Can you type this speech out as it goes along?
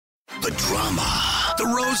The drama, the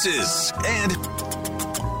roses, and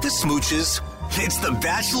the smooches. It's the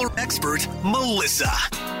Bachelor expert, Melissa.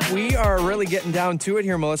 We are really getting down to it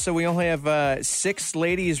here, Melissa. We only have 6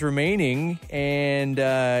 ladies remaining, and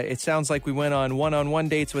it sounds like we went on one-on-one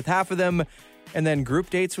dates with half of them and then group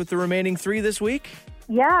dates with the remaining 3 this week.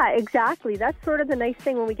 Yeah, exactly. That's sort of the nice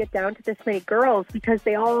thing when we get down to this many girls, because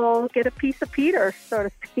they all get a piece of Peter, so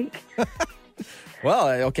to speak. Well,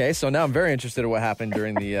 okay, so now I'm very interested in what happened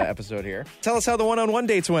during the episode here. Tell us how the one-on-one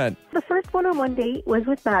dates went. The first one-on-one date was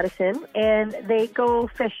with Madison, and they go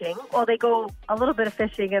fishing. Well, they go a little bit of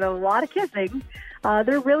fishing and a lot of kissing.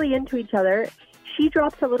 They're really into each other. She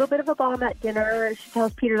drops a little bit of a bomb at dinner. She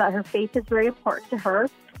tells Peter that her faith is very important to her,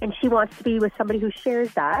 and she wants to be with somebody who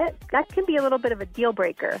shares that. That can be a little bit of a deal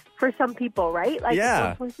breaker for some people, right? Like,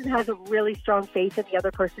 yeah. If one person has a really strong faith and the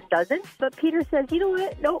other person doesn't. But Peter says, you know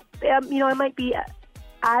what? Nope. I might be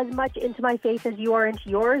as much into my faith as you are into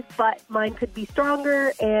yours, but mine could be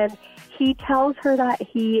stronger. And he tells her that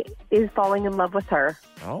he is falling in love with her.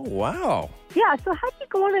 Oh, wow. Yeah, so how do you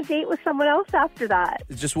go on a date with someone else after that?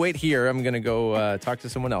 Just wait here. I'm going to go talk to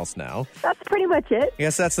someone else now. That's pretty much it. I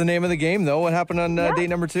guess that's the name of the game, though. What happened on date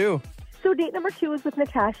number 2? So date number 2 is with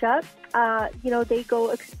Natasha. They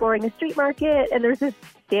go exploring a street market, and there's this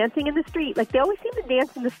dancing in the street. Like, they always seem to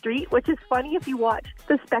dance in the street, which is funny if you watch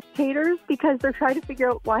the spectators, because they're trying to figure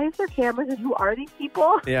out, why is there cameras and who are these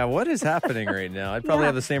people? Yeah, what is happening right now? I'd probably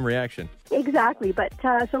have the same reaction. Exactly. But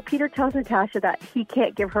so Peter tells Natasha that he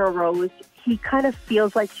can't give her a rose. He kind of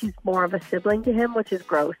feels like she's more of a sibling to him, which is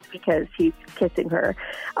gross because he's kissing her.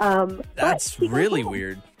 That's really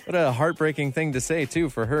weird. What a heartbreaking thing to say, too,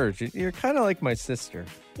 for her. You're kind of like my sister.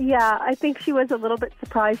 Yeah, I think she was a little bit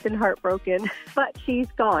surprised and heartbroken, but she's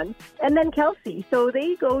gone. And then Kelsey. So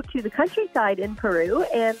they go to the countryside in Peru,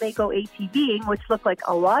 and they go ATVing, which looked like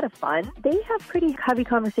a lot of fun. They have pretty heavy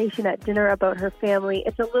conversation at dinner about her family.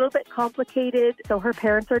 It's a little bit complicated. So her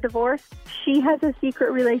parents are divorced. She has a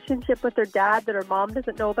secret relationship with her dad that her mom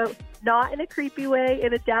doesn't know about, not in a creepy way,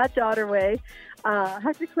 in a dad-daughter way.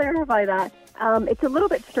 Have to clarify that. It's a little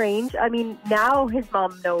bit strange. I mean, now his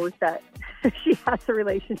mom knows that she has a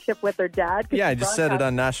relationship with her dad. Yeah, I just said it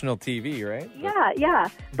on national TV, right? Yeah.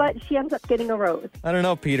 But she ends up getting a rose. I don't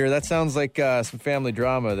know, Peter. That sounds like some family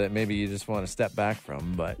drama that maybe you just want to step back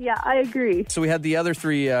from. But yeah, I agree. So we had the other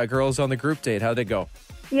 3 girls on the group date. How'd it go?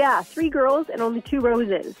 Yeah, 3 girls and only 2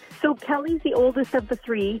 roses. So Kelly's the oldest of the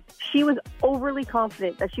 3. She was overly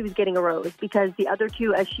confident that she was getting a rose because the other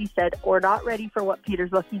 2, as she said, were not ready for what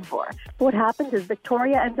Peter's looking for. What happens is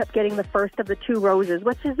Victoria ends up getting the first of the 2 roses,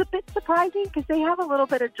 which is a bit surprising because they have a little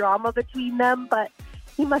bit of drama between them, but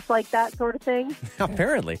he must like that sort of thing.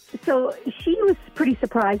 Apparently. So she was pretty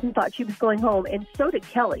surprised and thought she was going home, and so did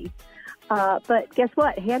Kelly. But guess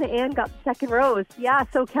what? Hannah Ann got the second rose. Yeah,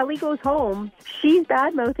 so Kelly goes home. She's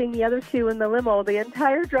bad-mouthing the other 2 in the limo the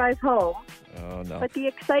entire drive home. Oh, no. But the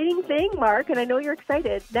exciting thing, Mark, and I know you're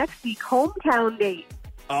excited, next week, hometown date.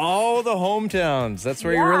 Oh, the hometowns. That's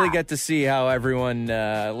where you really get to see how everyone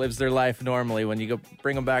lives their life normally when you go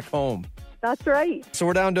bring them back home. That's right. So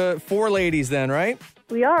we're down to 4 ladies then, right?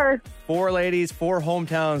 We are. 4 ladies, 4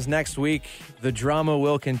 hometowns next week. The drama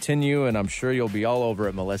will continue, and I'm sure you'll be all over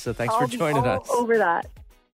it, Melissa. Thanks for joining us. Over that.